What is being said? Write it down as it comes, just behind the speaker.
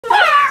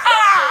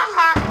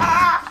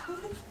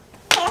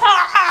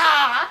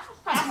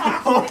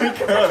Oh my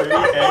god, are you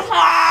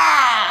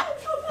okay?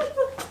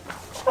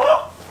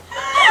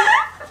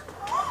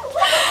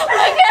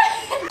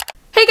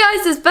 Hey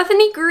guys, it's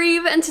Bethany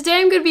Grieve, and today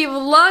I'm going to be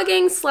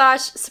vlogging /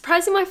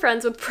 surprising my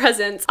friends with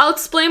presents. I'll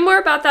explain more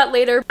about that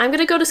later. I'm going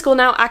to go to school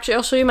now. Actually,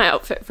 I'll show you my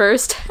outfit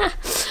first.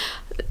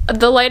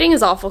 The lighting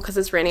is awful because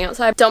it's raining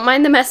outside. Don't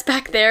mind the mess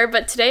back there,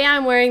 but today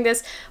I'm wearing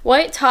this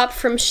white top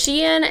from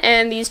Shein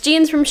and these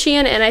jeans from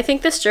Shein, and I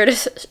think this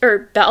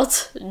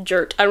belt,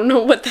 I don't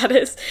know what that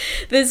is.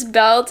 This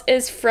belt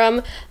is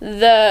from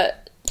the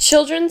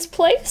children's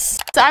place.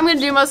 So I'm gonna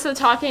do most of the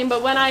talking,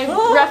 but when I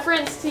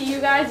reference to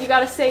you guys, you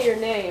gotta say your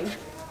name.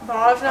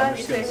 I'm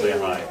just gonna say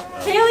hi.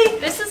 Haley,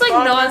 this is like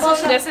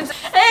non-social distance.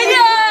 Hey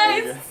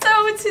guys!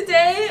 So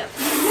today,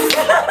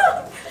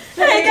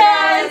 hey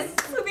guys!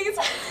 These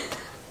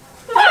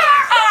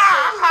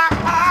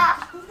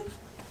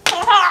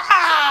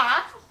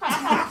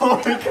Oh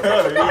my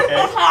god, are you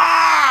okay?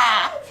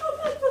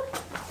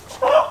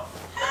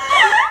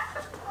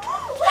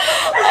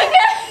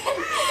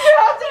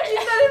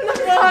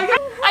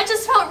 I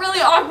just felt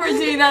really awkward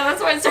doing that,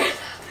 that's why I started.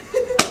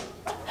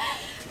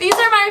 These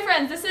are my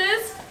friends. This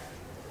is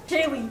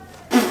Haley.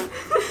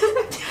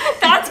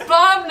 That's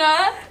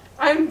Bobna.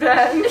 I'm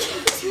Ben.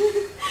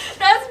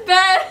 That's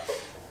Ben.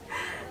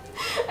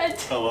 And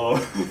Hello.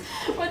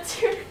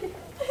 what's your name?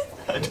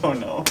 I don't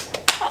know.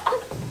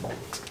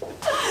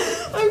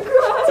 I'm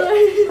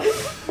crying.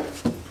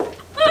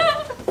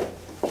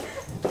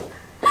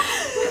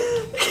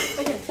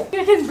 Okay,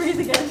 I can breathe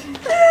again.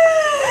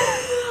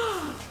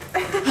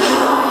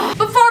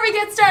 Before we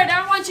get started,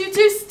 I want you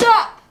to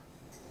stop.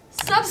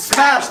 Subscribe.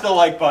 Smash the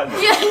like button.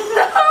 Yeah,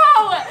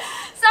 no!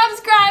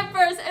 Subscribe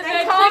first and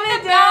then comment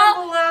click the down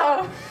bell.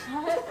 below.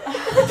 I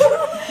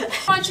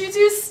want you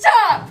to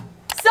stop.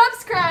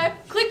 Subscribe,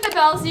 click the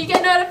bell so you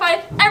get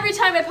notified every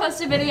time I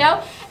post a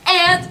video,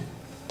 and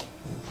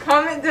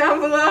Comment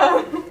down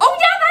below. oh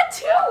yeah, that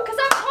too, because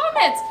I have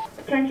comments.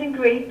 Attention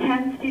grade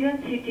 10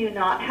 students who do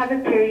not have a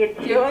period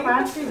 2 You only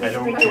class, have to please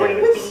don't make care.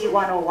 your way to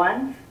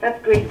B101.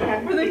 That's grade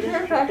 10 For the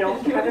students care who don't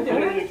package, have a you wanna do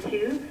period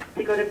 2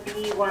 to go to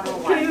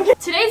B101.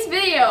 Today's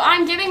video,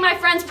 I'm giving my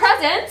friends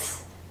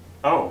presents,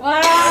 Oh.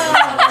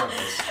 Wow.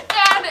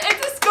 and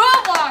it's a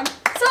school vlog,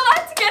 so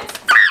let's get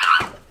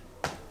started.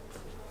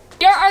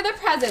 Here are the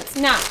presents.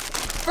 Now,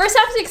 first I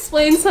have to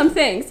explain some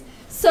things.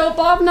 So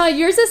Bobna,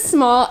 yours is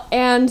small,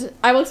 and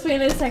I will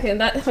explain in a second.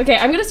 Okay,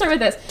 I'm gonna start with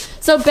this.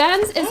 So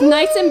Ben's is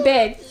nice and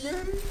big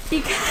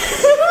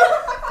because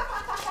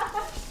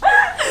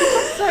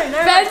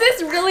Ben's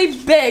is really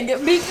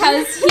big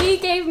because he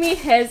gave me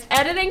his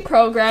editing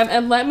program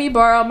and let me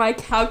borrow my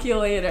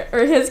calculator,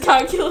 or his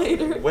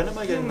calculator. When am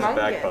I getting that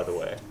back, by the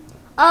way?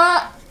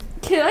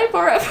 Can I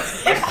borrow it?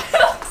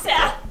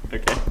 Sad.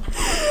 Okay.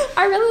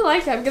 I really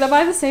like it. I'm gonna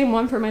buy the same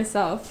one for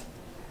myself.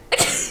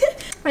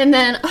 And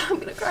then, oh, I'm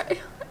gonna cry.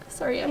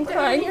 Sorry, I'm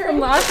crying from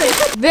laughing.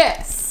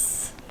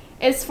 This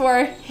is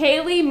for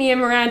Haley, me,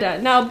 and Miranda.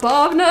 Now,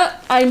 Bobna,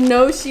 I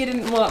know she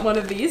didn't want one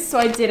of these, so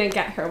I didn't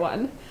get her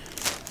one.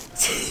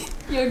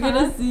 You're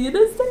gonna see in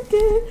a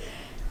second.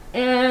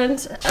 And,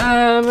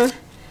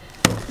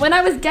 when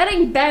I was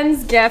getting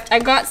Ben's gift, I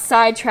got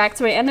sidetracked,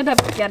 so I ended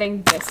up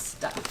getting this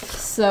stuff.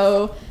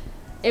 So,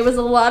 it was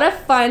a lot of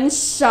fun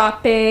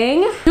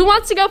shopping. Who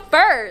wants to go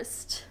first?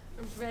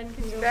 Ben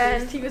can go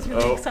first. He was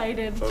really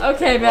excited.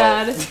 Okay,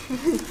 man. Oh,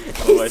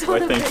 why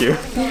thank you.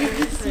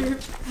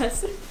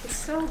 It's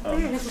so big. I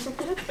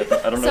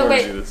don't know So where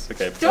wait. to do this.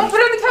 Okay. Don't put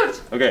it on the couch.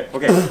 Okay.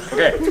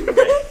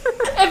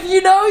 If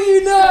you know,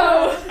 you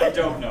know. I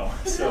don't know.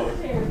 So.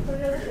 Here, put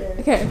it over here.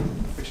 Okay.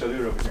 We shall do it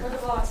over Or here. the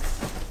box.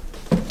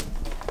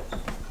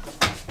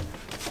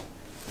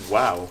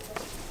 Wow.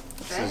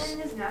 Ben in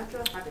his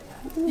natural habitat.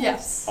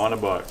 Yes. On a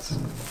box.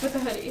 With a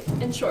hoodie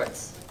and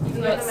shorts.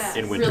 Even though With a it's mask.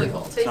 In winter. really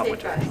cold. It's not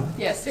winter.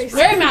 Yes.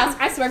 Wear a mask.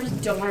 I swear,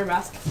 just don't wear a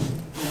mask.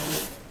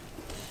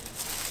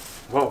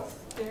 Whoa.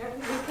 There,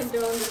 we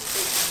condone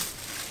this.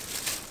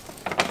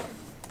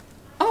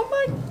 Oh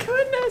my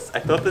goodness. I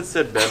thought that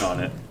said Ben on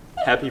it.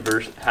 Happy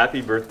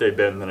birthday,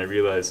 Ben. Then I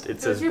realized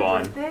it says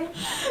Bon. Birthday?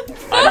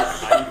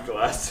 I need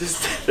glasses.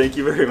 Thank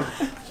you very much.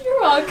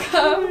 You're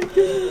welcome.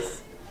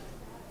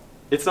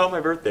 It's not my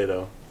birthday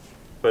though,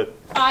 but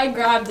I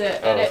grabbed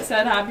it and Oh. it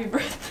said happy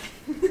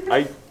birthday.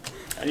 I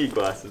need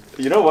glasses.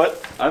 You know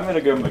what? I'm gonna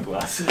grab my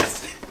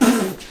glasses.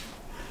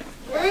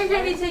 We're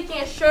going to be taking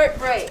a short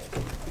break.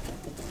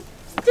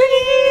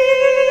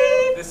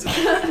 This is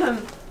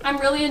I'm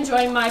really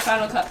enjoying my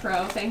Final Cut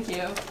Pro. Thank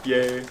you.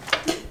 yay.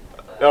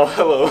 Oh,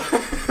 hello.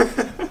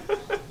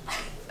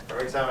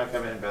 Every time I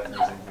come in,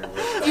 Bethany's in here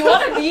with You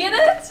want to be in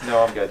it?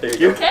 No, I'm good. Thank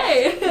you.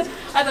 Okay.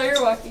 I thought you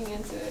were walking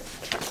into it.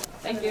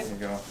 Thank you. There you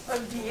go.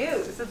 Up to you.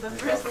 This is the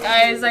first thing.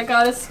 Guys, I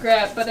got a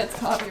script, but it's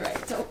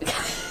copyright. So.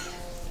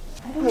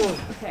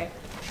 Okay.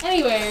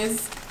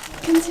 Anyways,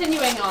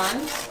 continuing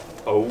on.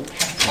 Oh.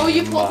 Oh,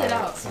 you pulled my it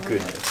out. Sorry.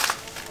 Goodness.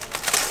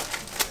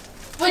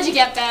 What'd you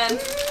get, Ben?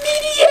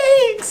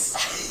 Mediates.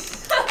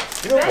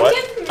 You know what?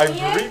 I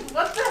really.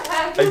 What the heck?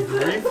 back. I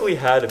briefly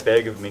had a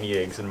bag of mini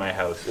eggs in my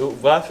house. It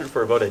lasted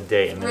for about a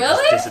day and then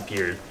Really? just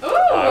disappeared. Ooh.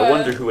 I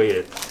wonder who ate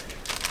it.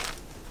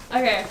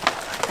 Okay.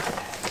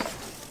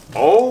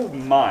 Oh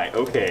my,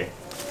 okay.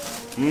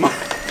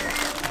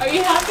 Are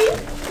you happy?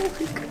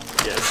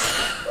 Yes.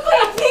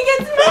 Wait, he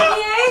gets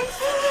mini eggs?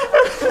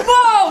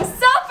 Whoa!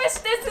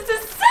 Selfishness is a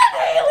sin,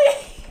 Haley!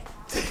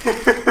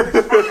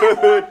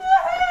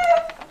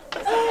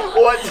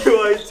 What do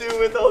I do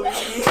with all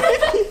these mini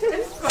eggs?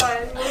 It's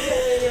fine. We'll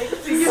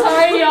get mini eggs.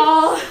 Sorry,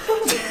 y'all.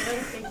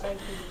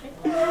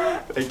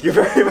 Thank you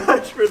very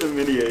much for the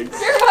mini eggs.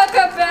 You're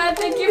welcome, Ben.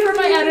 Thank you for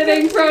my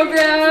editing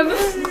program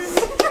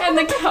and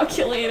the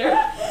calculator.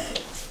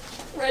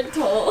 Red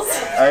tolls.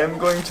 I am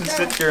going to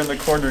sit here in the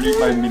corner and eat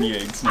my mini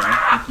eggs now.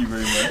 Thank you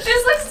very much.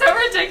 This looks so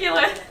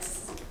ridiculous.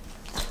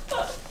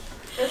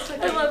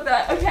 I love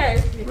that. Okay.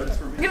 What's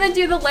for me? I'm gonna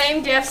do the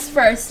lame gifts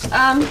first.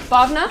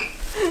 Bhavna?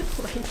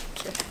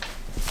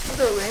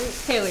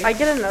 Haley. I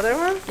get another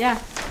one? Yeah.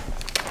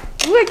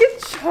 Ooh, I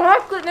get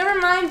chocolate. Never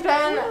mind,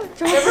 Ben.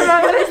 Never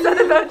mind what I said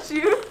about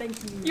you. Thank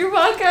you. You're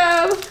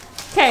welcome.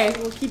 Okay.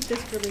 We'll keep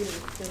this for later.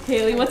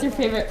 Haley, what's your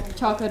favorite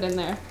chocolate in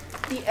there?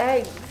 The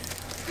eggs.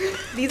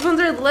 These ones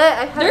are lit.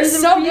 I had They're these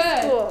in so good.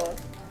 preschool.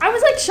 I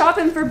was like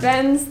shopping for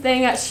Ben's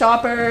thing at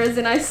Shoppers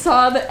and I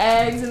saw the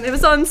eggs and it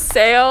was on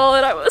sale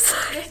and I was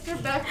like... Mr.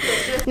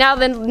 Beckett. Now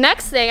the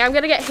next thing, I'm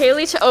gonna get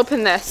Haley to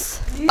open this.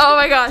 Oh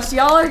my gosh,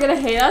 y'all are gonna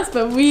hate us,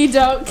 but we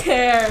don't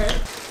care.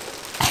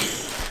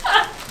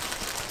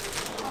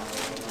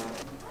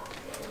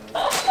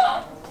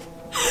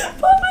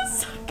 Mama's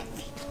so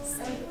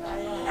confused.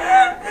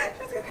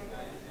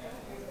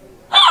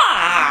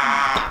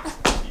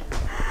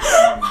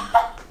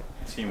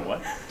 Team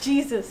what?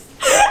 Jesus.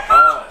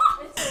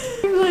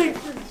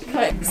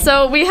 Okay,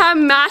 so we have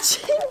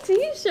matching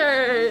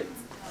t-shirts.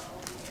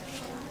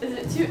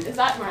 Is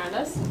that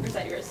Miranda's or is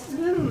that yours? This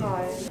is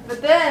mine.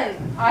 But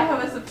then, I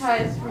have a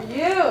surprise for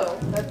you.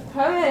 That's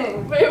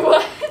coming. Wait,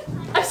 what?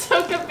 I'm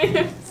so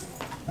confused.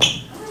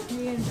 Just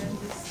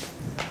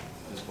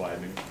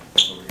vibing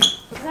over here.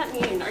 What does that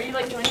mean? Are you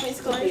like joining my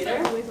school leader?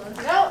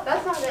 No,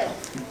 that's not it.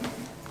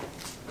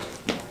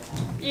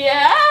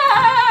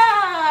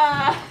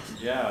 Yeah!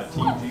 Yeah,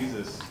 Team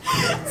Jesus.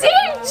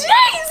 Team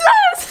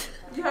Jesus!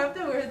 You have to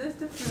wear this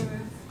to food.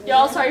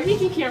 Y'all, sorry if you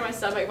keep hearing my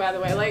stomach, by the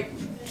way. Like,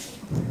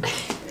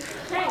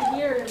 Can't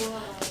hear it.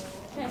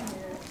 Can't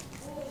hear it.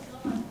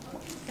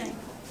 Okay.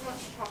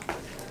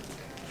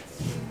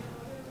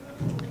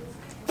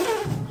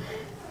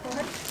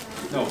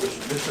 No, this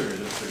sugar,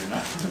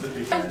 not the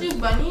big Do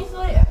bunnies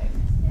lay eggs?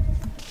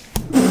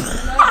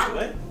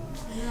 What?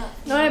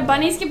 no,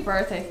 bunnies give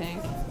birth, I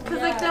think.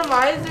 Because like then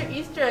why is there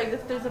Easter eggs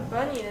if there's a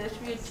bunny and it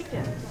should be a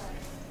chicken?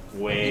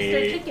 Easter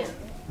Wait. chicken.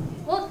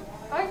 Well,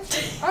 aren't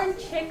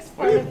chicks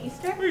part of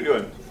Easter? What are you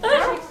doing?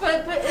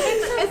 But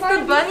it's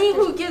the bunny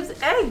who gives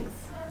eggs.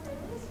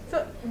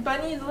 So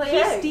bunnies lay He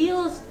eggs.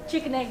 steals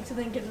chicken eggs and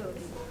then gives it.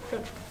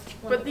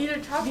 But these are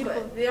chocolate.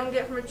 Beautiful. They don't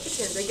get from a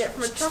chicken. They get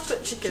from a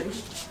chocolate chicken.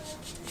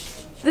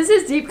 This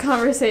is deep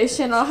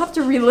conversation. I'll have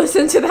to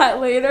re-listen to that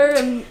later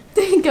and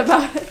think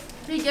about it.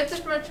 If he gets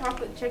it from a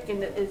chocolate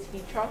chicken, is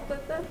he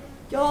chocolate then?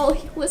 Y'all,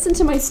 listen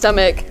to my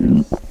stomach.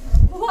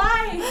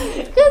 Why?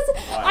 Because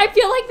I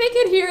feel like they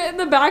could hear it in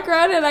the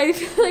background and I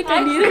feel like I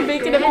need to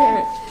make it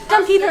apparent.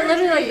 Wisdom teeth are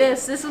literally like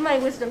this. This is my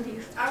wisdom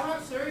teeth. I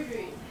want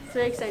surgery. It's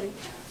very exciting.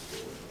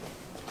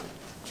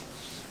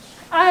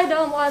 I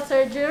don't want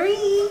surgery.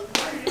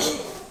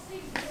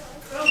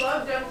 I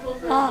love dental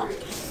surgery. Ah.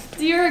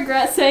 Do you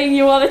regret saying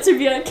you wanted to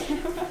be on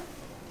camera?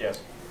 Yes.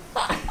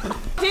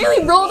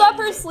 Haley rolled up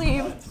her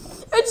sleeve and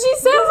she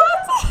says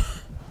that.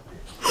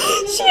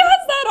 She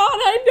has that on.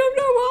 I don't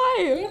know why.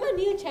 We have a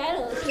new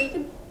channel, so you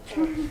can.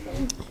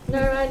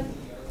 Never mind.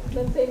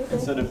 Don't say anything.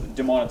 Instead of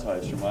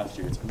demonetized from last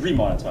year, it's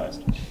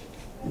remonetized.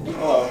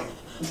 Hello.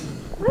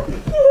 Do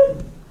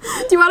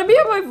you want to be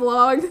on my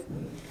vlog?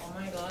 Oh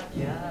my god,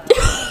 yeah.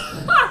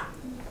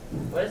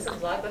 What is a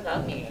vlog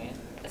without me?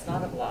 It's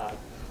not a vlog.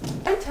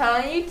 I'm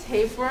telling you,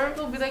 tapeworms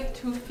will be like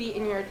 2 feet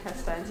in your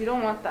intestines. You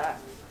don't want that.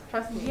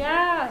 Trust me.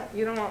 Yeah.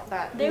 You don't want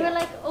that. They were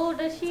like, oh,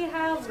 does she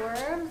have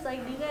worms?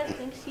 Like, do you guys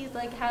think she's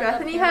like has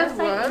Bethany a has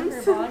parasite in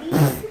worms? her body?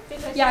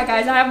 Because Yeah, she-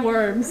 guys, I have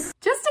worms.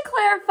 Just to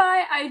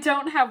clarify, I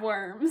don't have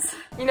worms.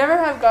 You never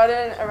have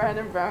gotten a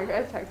random brown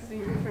guy texting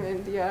you from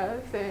India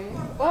saying,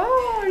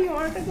 oh, you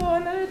wanted to go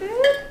on another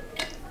date?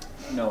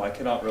 No, I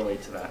cannot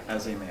relate to that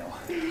as a male.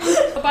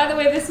 Oh, by the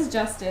way, this is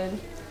Justin.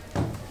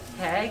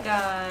 Hey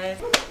guys.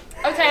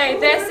 Okay,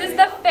 this is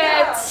the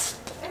fit.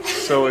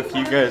 So if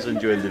you guys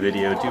enjoyed the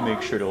video, do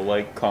make sure to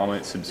like,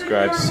 comment,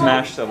 subscribe,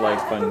 smash that like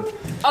button.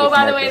 Oh, with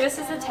by the way, Marcus.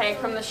 this is a tag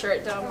from the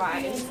shirt. Don't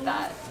mind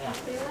that.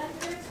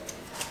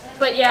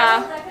 But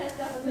yeah,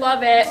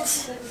 love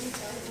it.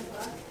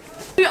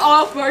 We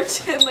all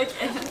marched in like.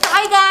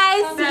 Hi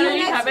guys. See Better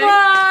you you next have it.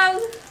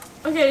 vlog.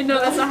 Okay, no,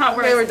 that's not how it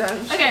works. Okay, we're done.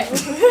 Okay.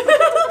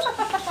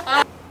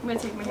 I'm gonna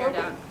take my hair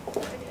down. I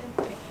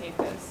hate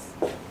this.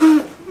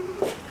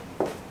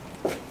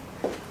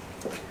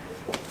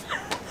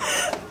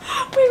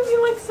 Wait, we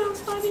look so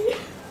funny.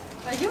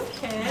 Are you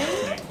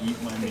okay?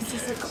 Eat my This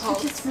is a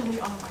cult. It's really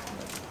awkward.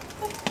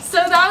 So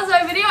that was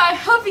my video. I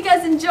hope you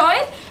guys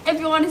enjoyed. If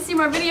you want to see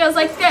more videos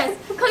like this,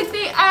 click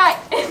the I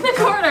in the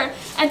corner.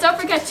 And don't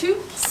forget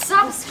to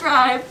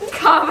subscribe,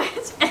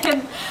 comment,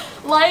 and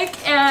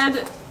like,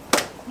 and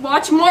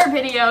watch more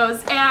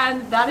videos.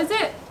 And that is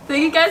it.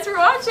 Thank you guys for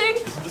watching.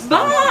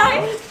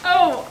 Bye!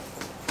 Oh,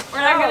 we're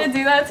not going to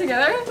do that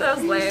together? That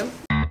was lame.